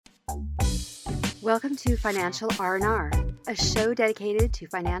Welcome to Financial R&R, a show dedicated to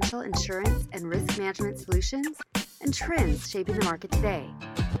financial insurance and risk management solutions and trends shaping the market today.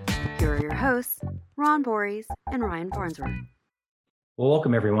 Here are your hosts, Ron Borys and Ryan Farnsworth. Well,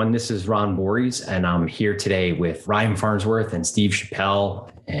 welcome everyone. This is Ron Borys, and I'm here today with Ryan Farnsworth and Steve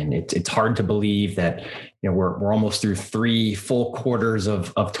Chappell. And it's hard to believe that we're almost through 3 full quarters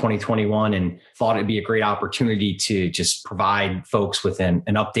of 2021, and thought it'd be a great opportunity to just provide folks with an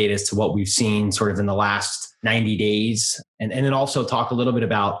update as to what we've seen sort of in the last 90 days, and then also talk a little bit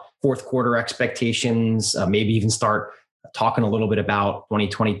about fourth quarter expectations, maybe even start talking a little bit about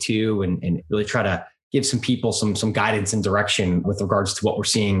 2022 and really try to give some people some guidance and direction with regards to what we're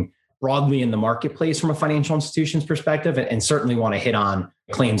seeing broadly in the marketplace from a financial institution's perspective, and certainly want to hit on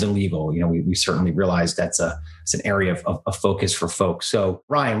claims and legal. We certainly realize it's an area of focus for folks. So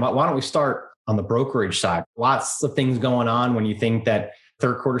Ryan, why don't we start on the brokerage side? Lots of things going on when you think that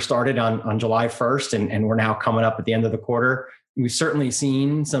third quarter started on July 1st and we're now coming up at the end of the quarter. We've certainly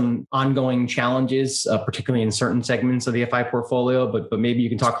seen some ongoing challenges, particularly in certain segments of the FI portfolio, but maybe you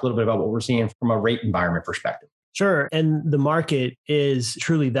can talk a little bit about what we're seeing from a rate environment perspective. Sure. And the market is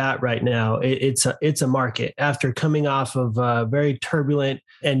truly that right now. It's a market after coming off of a very turbulent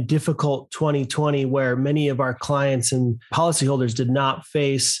and difficult 2020, where many of our clients and policyholders did not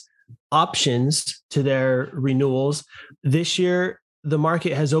face options to their renewals. This year, the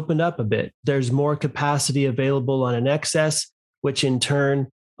market has opened up a bit. There's more capacity available on an excess, which in turn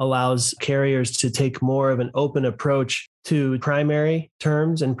allows carriers to take more of an open approach to primary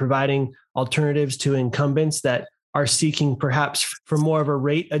terms and providing alternatives to incumbents that are seeking perhaps for more of a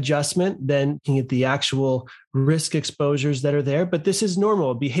rate adjustment than looking at the actual risk exposures that are there. But this is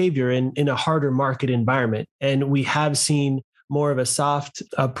normal behavior in a harder market environment. And we have seen more of a soft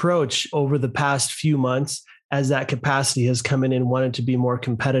approach over the past few months as that capacity has come in and wanted to be more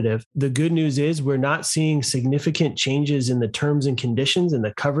competitive. The good news is we're not seeing significant changes in the terms and conditions and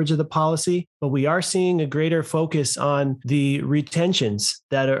the coverage of the policy, but we are seeing a greater focus on the retentions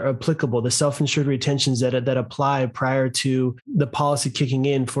that are applicable, the self-insured retentions that apply prior to the policy kicking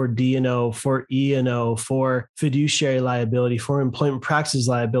in for D&O, for E&O, for fiduciary liability, for employment practices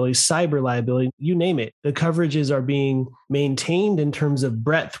liability, cyber liability, you name it. The coverages are being maintained in terms of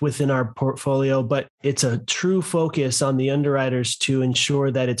breadth within our portfolio, but it's a true focus on the underwriters to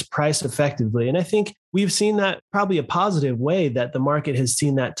ensure that it's priced effectively. And I think we've seen that probably a positive way that the market has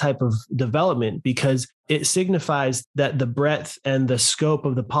seen that type of development, because it signifies that the breadth and the scope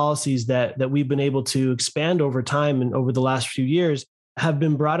of the policies that we've been able to expand over time and over the last few years have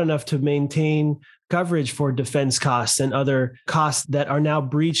been broad enough to maintain coverage for defense costs and other costs that are now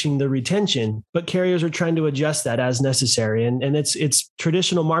breaching the retention. But carriers are trying to adjust that as necessary. And it's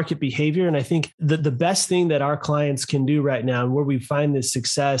traditional market behavior. And I think the best thing that our clients can do right now, and where we find this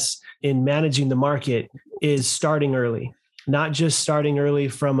success in managing the market, is starting early. Not just starting early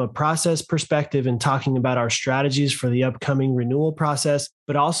from a process perspective and talking about our strategies for the upcoming renewal process,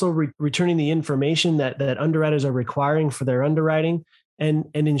 but also returning the information that underwriters are requiring for their underwriting, and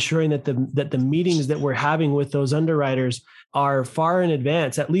ensuring that the meetings that we're having with those underwriters are far in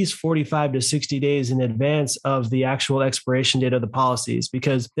advance, at least 45 to 60 days in advance of the actual expiration date of the policies.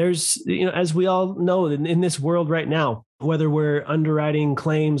 Because there's, as we all know, in this world right now, whether we're underwriting,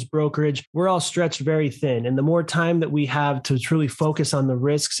 claims, brokerage, we're all stretched very thin. And the more time that we have to truly focus on the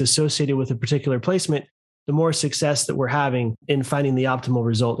risks associated with a particular placement, the more success that we're having in finding the optimal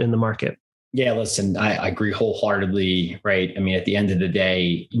result in the market. Yeah, listen, I agree wholeheartedly, right? I mean, at the end of the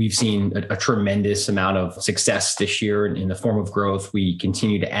day, we've seen a tremendous amount of success this year in the form of growth. We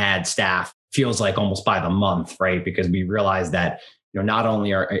continue to add staff, feels like almost by the month, right? Because we realize that not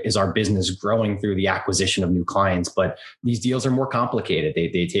only is our business growing through the acquisition of new clients, but these deals are more complicated.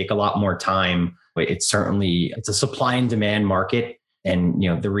 They take a lot more time. It's a supply and demand market. And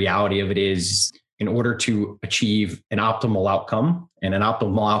the reality of it is, in order to achieve an optimal outcome, and an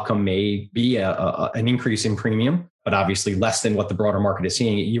optimal outcome may be an increase in premium, but obviously less than what the broader market is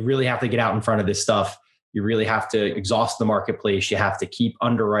seeing, you really have to get out in front of this stuff. You really have to exhaust the marketplace. You have to keep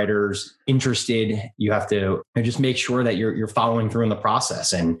underwriters interested. You have to just make sure that you're following through in the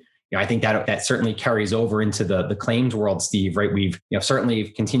process. And I think that certainly carries over into the claims world, Steve, right? We've certainly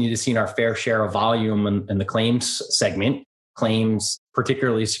continued to see our fair share of volume in the claims segment. Claims,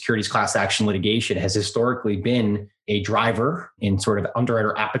 particularly securities class action litigation, has historically been a driver in sort of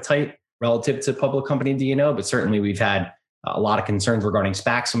underwriter appetite relative to public company D&O, but certainly we've had a lot of concerns regarding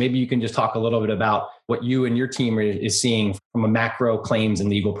SPACs. So maybe you can just talk a little bit about what you and your team is seeing from a macro claims and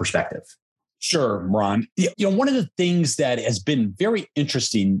legal perspective. Sure, Ron. One of the things that has been very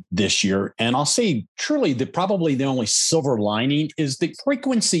interesting this year, and I'll say truly probably the only silver lining, is the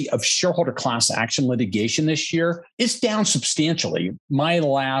frequency of shareholder class action litigation this year is down substantially. My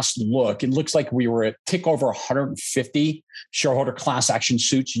last look, it looks like we were at tick over 150 shareholder class action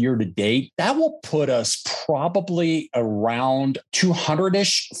suits year to date. That will put us probably around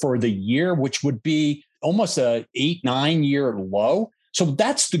 200-ish for the year, which would be almost a 8-9 year low. So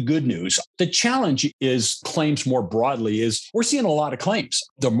that's the good news. The challenge is claims more broadly is we're seeing a lot of claims.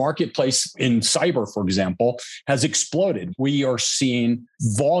 The marketplace in cyber, for example, has exploded. We are seeing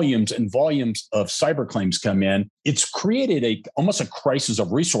volumes and volumes of cyber claims come in. It's created almost a crisis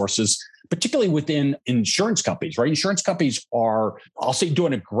of resources, particularly within insurance companies, right? Insurance companies are, I'll say,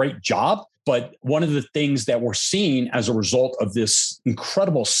 doing a great job. But one of the things that we're seeing as a result of this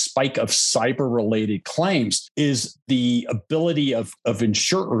incredible spike of cyber-related claims is the ability of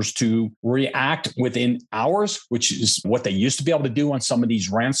insurers to react within hours, which is what they used to be able to do on some of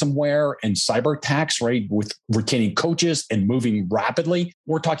these ransomware and cyber attacks, right? With retaining coaches and moving rapidly.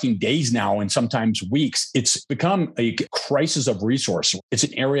 We're talking days now and sometimes weeks. It's become a crisis of resource. It's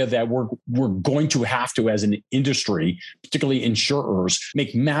an area that we're going to have to, as an industry, particularly insurers,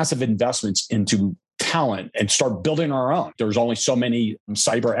 make massive investments into talent and start building our own. There's only so many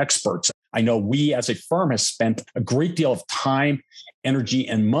cyber experts. I know we as a firm have spent a great deal of time, energy,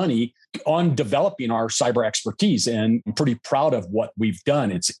 and money on developing our cyber expertise. And I'm pretty proud of what we've done.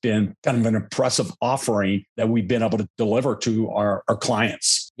 It's been kind of an impressive offering that we've been able to deliver to our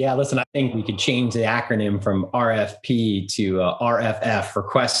clients. Yeah, listen, I think we could change the acronym from RFP to RFF,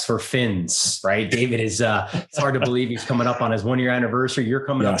 Requests for Fins, right? David it's hard to believe he's coming up on his 1 year anniversary. You're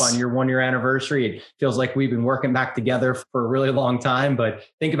coming up on your 1 year anniversary. It feels like we've been working back together for a really long time, but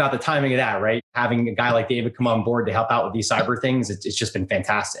think about the timing of that, right? Having a guy like David come on board to help out with these cyber things, it's just been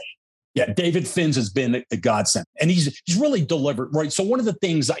fantastic. Yeah, David Fins has been a godsend, and he's really delivered, right? So one of the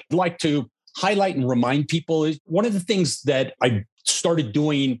things I'd like to highlight and remind people is one of the things that I started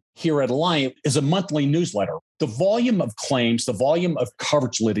doing here at Alliant is a monthly newsletter. The volume of claims, the volume of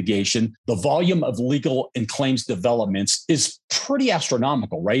coverage litigation, the volume of legal and claims developments is pretty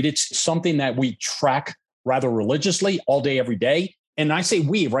astronomical, right? It's something that we track rather religiously all day, every day. And I say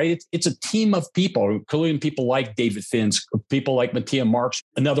we, right? It's a team of people, including people like David Fins, people like Mattia Marks,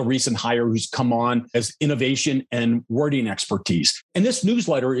 another recent hire who's come on as innovation and wording expertise. And this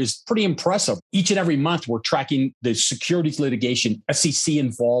newsletter is pretty impressive. Each and every month, we're tracking the securities litigation, SEC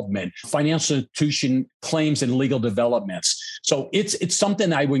involvement, financial institution claims and legal developments. So it's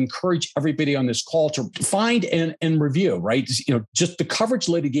something I would encourage everybody on this call to find and review, right? Just the coverage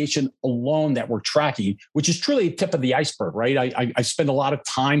litigation alone that we're tracking, which is truly a tip of the iceberg, right? I spend a lot of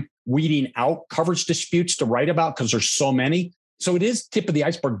time weeding out coverage disputes to write about because there's so many. So it is tip of the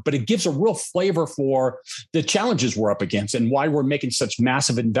iceberg, but it gives a real flavor for the challenges we're up against and why we're making such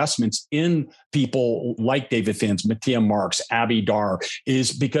massive investments in people like David Fins, Mattia Marks, Abby Dar,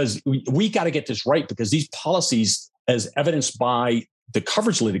 is because we got to get this right, because these policies, as evidenced by the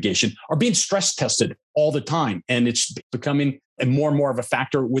coverage litigation, are being stress tested all the time. And it's becoming more and more of a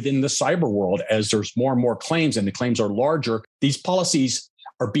factor within the cyber world as there's more and more claims and the claims are larger. These policies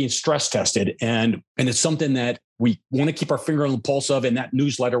are being stress tested. And it's something that we want to keep our finger on the pulse of, and that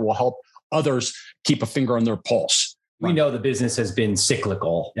newsletter will help others keep a finger on their pulse. We know the business has been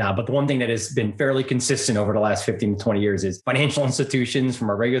cyclical, but the one thing that has been fairly consistent over the last 15 to 20 years is financial institutions, from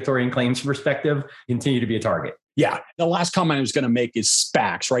a regulatory and claims perspective, continue to be a target. Yeah. The last comment I was going to make is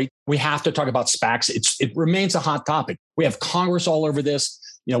SPACs, right? We have to talk about SPACs. It remains a hot topic. We have Congress all over this.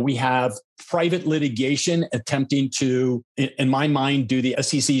 We have private litigation attempting to, in my mind, do the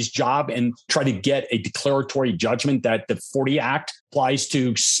SEC's job and try to get a declaratory judgment that the 40 Act applies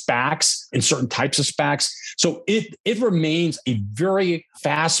to SPACs and certain types of SPACs. So it remains a very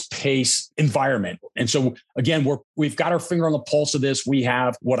fast-paced environment. And so again, we've got our finger on the pulse of this. We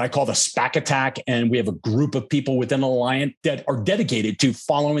have what I call the SPAC attack, and we have a group of people within Alliant that are dedicated to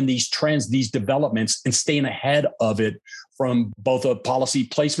following these trends, these developments, and staying ahead of it from both a policy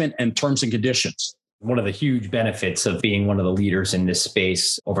placement and terms and conditions. One of the huge benefits of being one of the leaders in this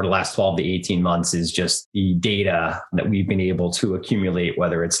space over the last 12 to 18 months is just the data that we've been able to accumulate,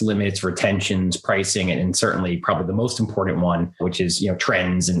 whether it's limits, retentions, pricing, and certainly probably the most important one, which is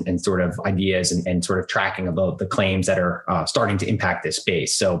trends and sort of ideas and sort of tracking about the claims that are starting to impact this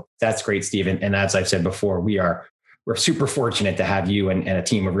space. So that's great, Stephen. And as I've said before, we're super fortunate to have you and a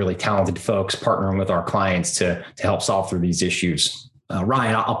team of really talented folks partnering with our clients to help solve through these issues.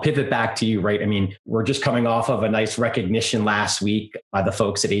 Ryan, I'll pivot back to you, right? I mean, we're just coming off of a nice recognition last week by the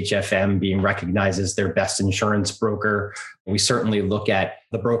folks at HFM being recognized as their best insurance broker. We certainly look at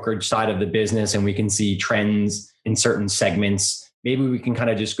the brokerage side of the business and we can see trends in certain segments. Maybe we can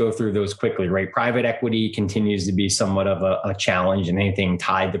kind of just go through those quickly, right? Private equity continues to be somewhat of a challenge, and anything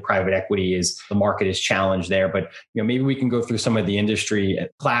tied to private equity is the market is challenged there. But maybe we can go through some of the industry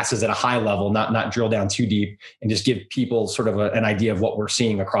classes at a high level, not drill down too deep, and just give people sort of an idea of what we're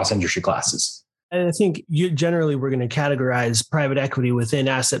seeing across industry classes. And I think generally we're going to categorize private equity within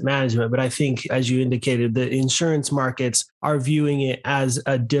asset management. But I think, as you indicated, the insurance markets are viewing it as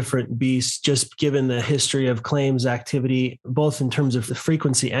a different beast, just given the history of claims activity, both in terms of the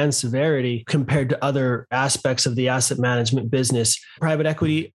frequency and severity compared to other aspects of the asset management business. Private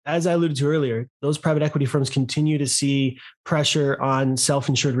equity, as I alluded to earlier, those private equity firms continue to see pressure on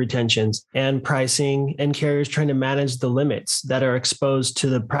self-insured retentions and pricing, and carriers trying to manage the limits that are exposed to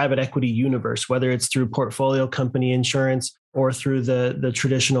the private equity universe, whether it's through portfolio company insurance or through the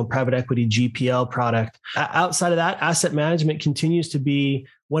traditional private equity GPL product. Outside of that, asset management continues to be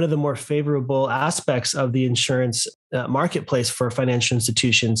one of the more favorable aspects of the insurance marketplace for financial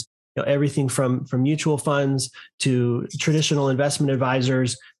institutions. Everything from mutual funds to traditional investment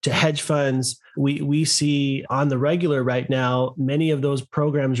advisors to hedge funds. We see on the regular right now, many of those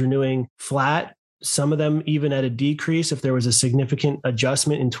programs renewing flat, some of them even at a decrease if there was a significant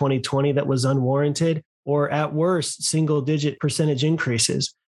adjustment in 2020 that was unwarranted, or at worst, single-digit percentage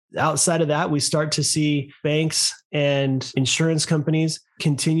increases. Outside of that, we start to see banks and insurance companies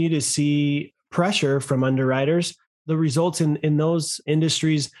continue to see pressure from underwriters. The results in those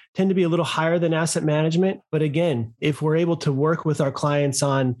industries tend to be a little higher than asset management. But again, if we're able to work with our clients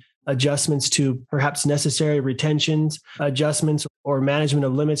on adjustments to perhaps necessary retentions, adjustments, or management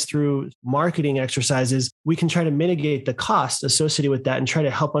of limits through marketing exercises, we can try to mitigate the cost associated with that and try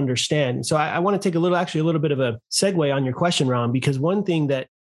to help understand. So I want to take a little bit of a segue on your question, Ron, because one thing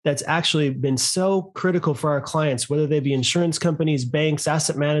that's actually been so critical for our clients, whether they be insurance companies, banks,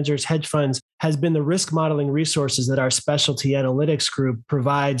 asset managers, hedge funds, has been the risk modeling resources that our specialty analytics group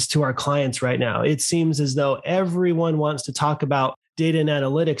provides to our clients right now. It seems as though everyone wants to talk about data and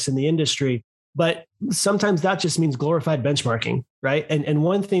analytics in the industry, but sometimes that just means glorified benchmarking, right? And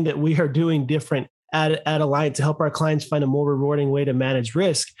one thing that we are doing different at Alliant to help our clients find a more rewarding way to manage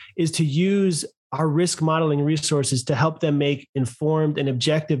risk is to use our risk modeling resources to help them make informed and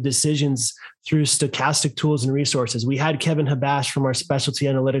objective decisions through stochastic tools and resources. We had Kevin Habash from our specialty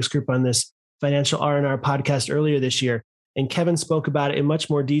analytics group on this financial R&R podcast earlier this year. And Kevin spoke about it in much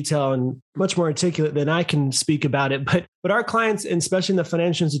more detail and much more articulate than I can speak about it. But our clients, and especially in the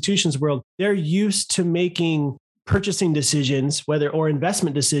financial institutions world, they're used to making purchasing decisions, or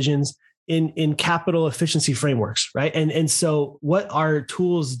investment decisions in capital efficiency frameworks, right? And so what our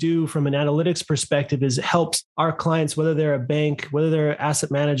tools do from an analytics perspective is it helps our clients, whether they're a bank, whether they're an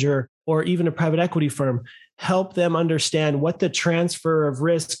asset manager, or even a private equity firm, help them understand what the transfer of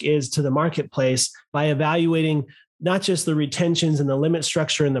risk is to the marketplace by evaluating not just the retentions and the limit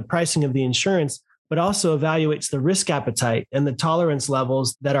structure and the pricing of the insurance, but also evaluates the risk appetite and the tolerance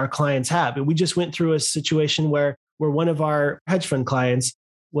levels that our clients have. And we just went through a situation where one of our hedge fund clients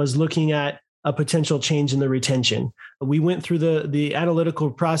was looking at a potential change in the retention. We went through the analytical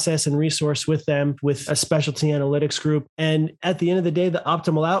process and resource with them with a specialty analytics group. And at the end of the day, the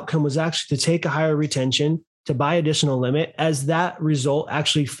optimal outcome was actually to take a higher retention, to buy additional limit, as that result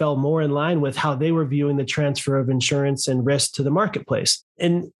actually fell more in line with how they were viewing the transfer of insurance and risk to the marketplace.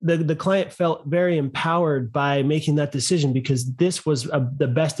 And the client felt very empowered by making that decision because this was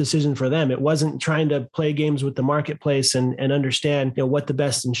the best decision for them. It wasn't trying to play games with the marketplace and understand what the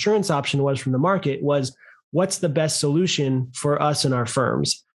best insurance option was from the market. It was what's the best solution for us and our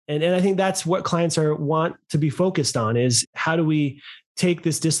firms. And I think that's what clients want to be focused on is how do we take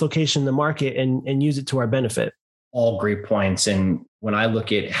this dislocation in the market and use it to our benefit. All great points. And when I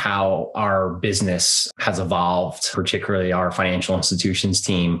look at how our business has evolved, particularly our financial institutions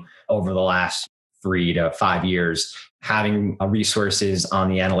team over the last 3 to 5 years, having resources on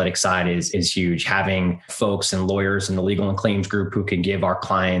the analytics side is huge. Having folks and lawyers in the legal and claims group who can give our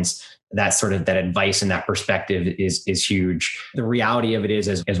clients that advice and that perspective is huge. The reality of it is,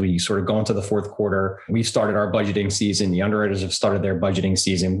 as we sort of go into the fourth quarter, we've started our budgeting season. The underwriters have started their budgeting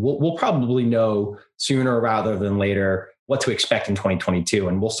season. We'll probably know sooner rather than later what to expect in 2022.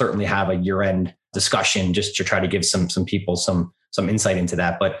 And we'll certainly have a year-end discussion just to try to give some people some insight into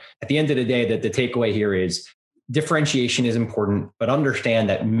that. But at the end of the day, the takeaway here is differentiation is important, but understand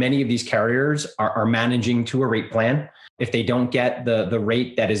that many of these carriers are managing to a rate plan. If they don't get the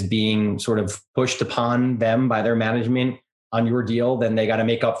rate that is being sort of pushed upon them by their management, on your deal, then they got to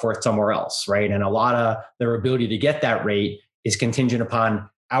make up for it somewhere else, right? And a lot of their ability to get that rate is contingent upon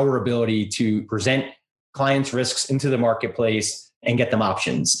our ability to present clients' risks into the marketplace and get them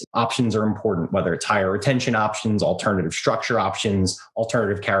options. Options are important, whether it's higher retention options, alternative structure options,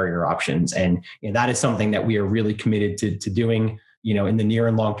 alternative carrier options. And that is something that we are really committed to doing, in the near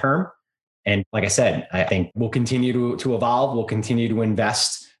and long term. And like I said, I think we'll continue to evolve. We'll continue to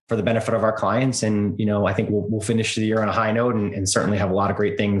invest for the benefit of our clients. And, I think we'll finish the year on a high note and certainly have a lot of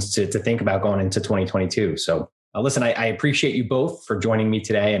great things to think about going into 2022. So listen, I appreciate you both for joining me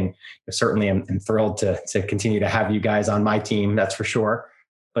today. And certainly I'm thrilled to continue to have you guys on my team, that's for sure.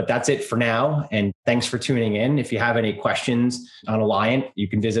 But that's it for now. And thanks for tuning in. If you have any questions on Alliant, you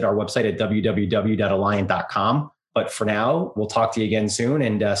can visit our website at www.alliant.com. But for now, we'll talk to you again soon,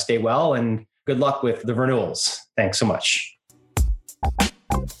 and stay well and good luck with the renewals. Thanks so much.